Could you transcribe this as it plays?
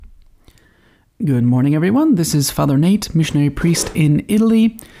Good morning, everyone. This is Father Nate, missionary priest in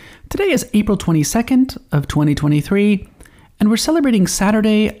Italy. Today is April 22nd of 2023, and we're celebrating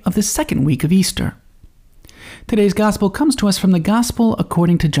Saturday of the second week of Easter. Today's gospel comes to us from the Gospel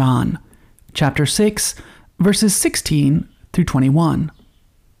according to John, chapter 6, verses 16 through 21.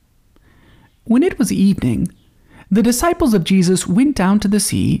 When it was evening, the disciples of Jesus went down to the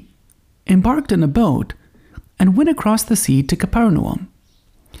sea, embarked in a boat, and went across the sea to Capernaum.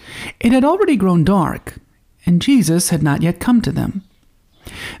 It had already grown dark, and Jesus had not yet come to them.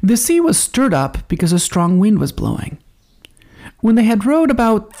 The sea was stirred up because a strong wind was blowing. When they had rowed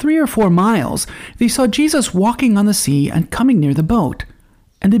about 3 or 4 miles, they saw Jesus walking on the sea and coming near the boat,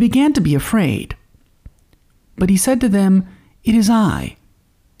 and they began to be afraid. But he said to them, "It is I.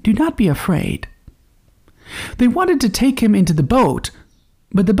 Do not be afraid." They wanted to take him into the boat,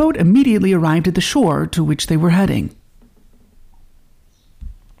 but the boat immediately arrived at the shore to which they were heading.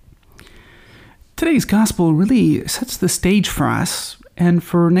 Today's gospel really sets the stage for us and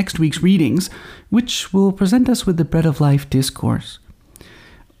for next week's readings, which will present us with the Bread of Life discourse.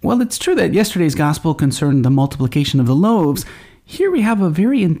 While it's true that yesterday's gospel concerned the multiplication of the loaves, here we have a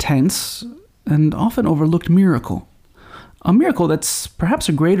very intense and often overlooked miracle. A miracle that's perhaps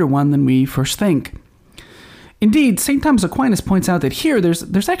a greater one than we first think. Indeed, St. Thomas Aquinas points out that here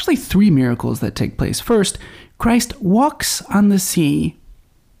there's actually 3 miracles that take place. First, Christ walks on the sea.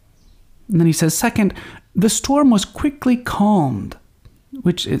 And then he says, second, the storm was quickly calmed,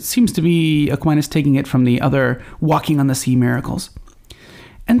 which it seems to be Aquinas taking it from the other walking on the sea miracles.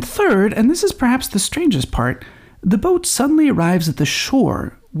 And third, and this is perhaps the strangest part, the boat suddenly arrives at the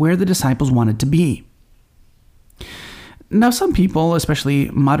shore where the disciples wanted to be. Now, some people, especially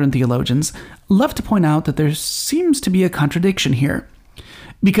modern theologians, love to point out that there seems to be a contradiction here,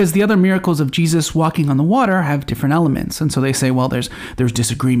 because the other miracles of Jesus walking on the water have different elements, and so they say, well, there's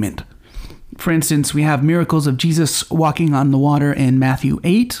disagreement. For instance, we have miracles of Jesus walking on the water in Matthew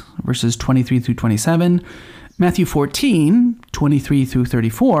 8, verses 23 through 27, Matthew 14, 23 through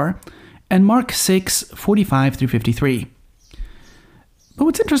 34, and Mark 6, 45 through 53. But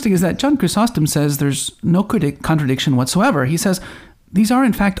what's interesting is that John Chrysostom says there's no contradiction whatsoever. He says these are,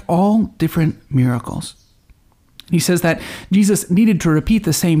 in fact, all different miracles. He says that Jesus needed to repeat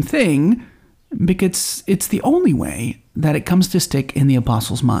the same thing because it's the only way that it comes to stick in the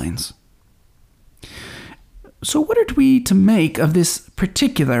apostles' minds. So what are we to make of this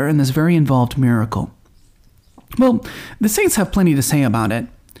particular and this very involved miracle? Well, the saints have plenty to say about it,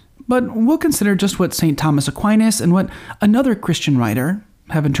 but we'll consider just what St. Thomas Aquinas and what another Christian writer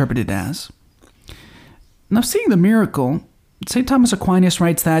have interpreted as. Now, seeing the miracle, St. Thomas Aquinas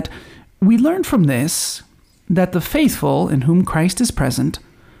writes that we learn from this that the faithful in whom Christ is present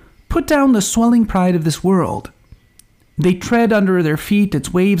put down the swelling pride of this world. They tread under their feet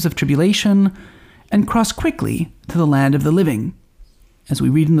its waves of tribulation and cross quickly to the land of the living. As we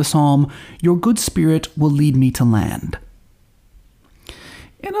read in the psalm, "Your good spirit will lead me to land."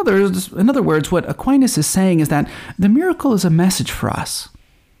 In other words, what Aquinas is saying is that the miracle is a message for us.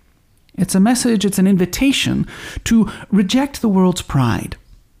 It's a message, it's an invitation to reject the world's pride.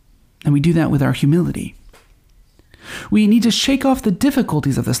 And we do that with our humility. We need to shake off the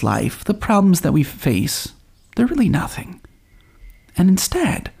difficulties of this life, the problems that we face. They're really nothing. And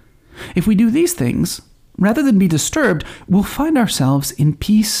instead, if we do these things, rather than be disturbed, we'll find ourselves in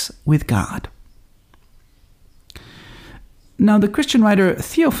peace with God. Now, the Christian writer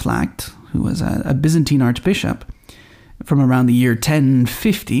Theophylact, who was a Byzantine archbishop from around the year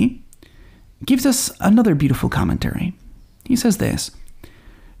 1050, gives us another beautiful commentary. He says this: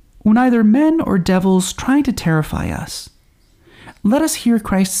 "When either men or devils try to terrify us, let us hear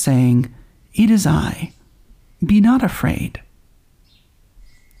Christ saying, 'It is I. Be not afraid.'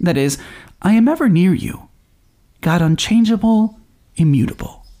 That is, I am ever near you, God unchangeable,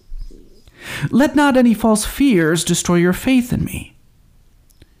 immutable. Let not any false fears destroy your faith in me."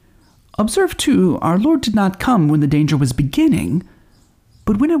 Observe, too, our Lord did not come when the danger was beginning,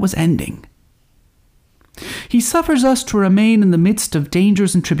 but when it was ending. He suffers us to remain in the midst of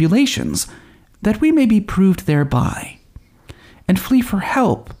dangers and tribulations, that we may be proved thereby, and flee for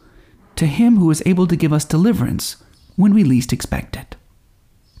help to him who is able to give us deliverance when we least expect it.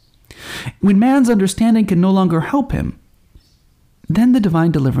 When man's understanding can no longer help him, then the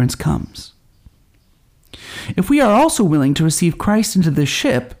divine deliverance comes. If we are also willing to receive Christ into the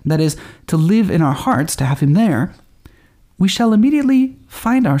ship, that is, to live in our hearts, to have him there, we shall immediately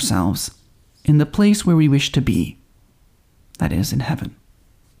find ourselves in the place where we wish to be, that is, in heaven.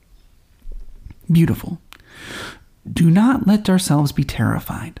 Beautiful. Do not let ourselves be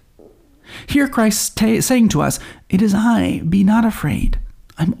terrified. Hear Christ saying to us, "It is I, be not afraid.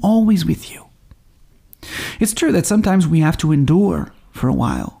 I'm always with you. It's true that sometimes we have to endure for a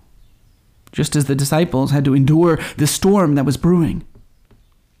while, just as the disciples had to endure the storm that was brewing.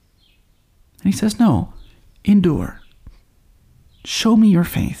 And he says, no, endure. Show me your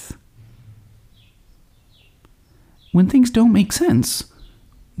faith. When things don't make sense,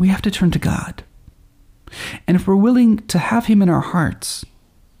 we have to turn to God. And if we're willing to have him in our hearts,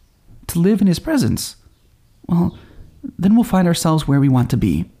 to live in his presence, well, then we'll find ourselves where we want to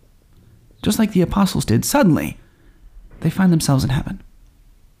be. Just like the apostles did, suddenly they find themselves in heaven.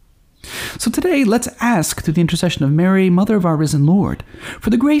 So today, let's ask, through the intercession of Mary, Mother of our risen Lord, for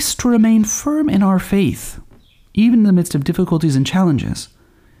the grace to remain firm in our faith, even in the midst of difficulties and challenges,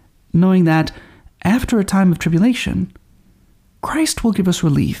 knowing that after a time of tribulation, Christ will give us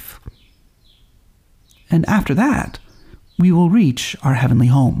relief. And after that, we will reach our heavenly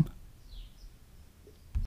home.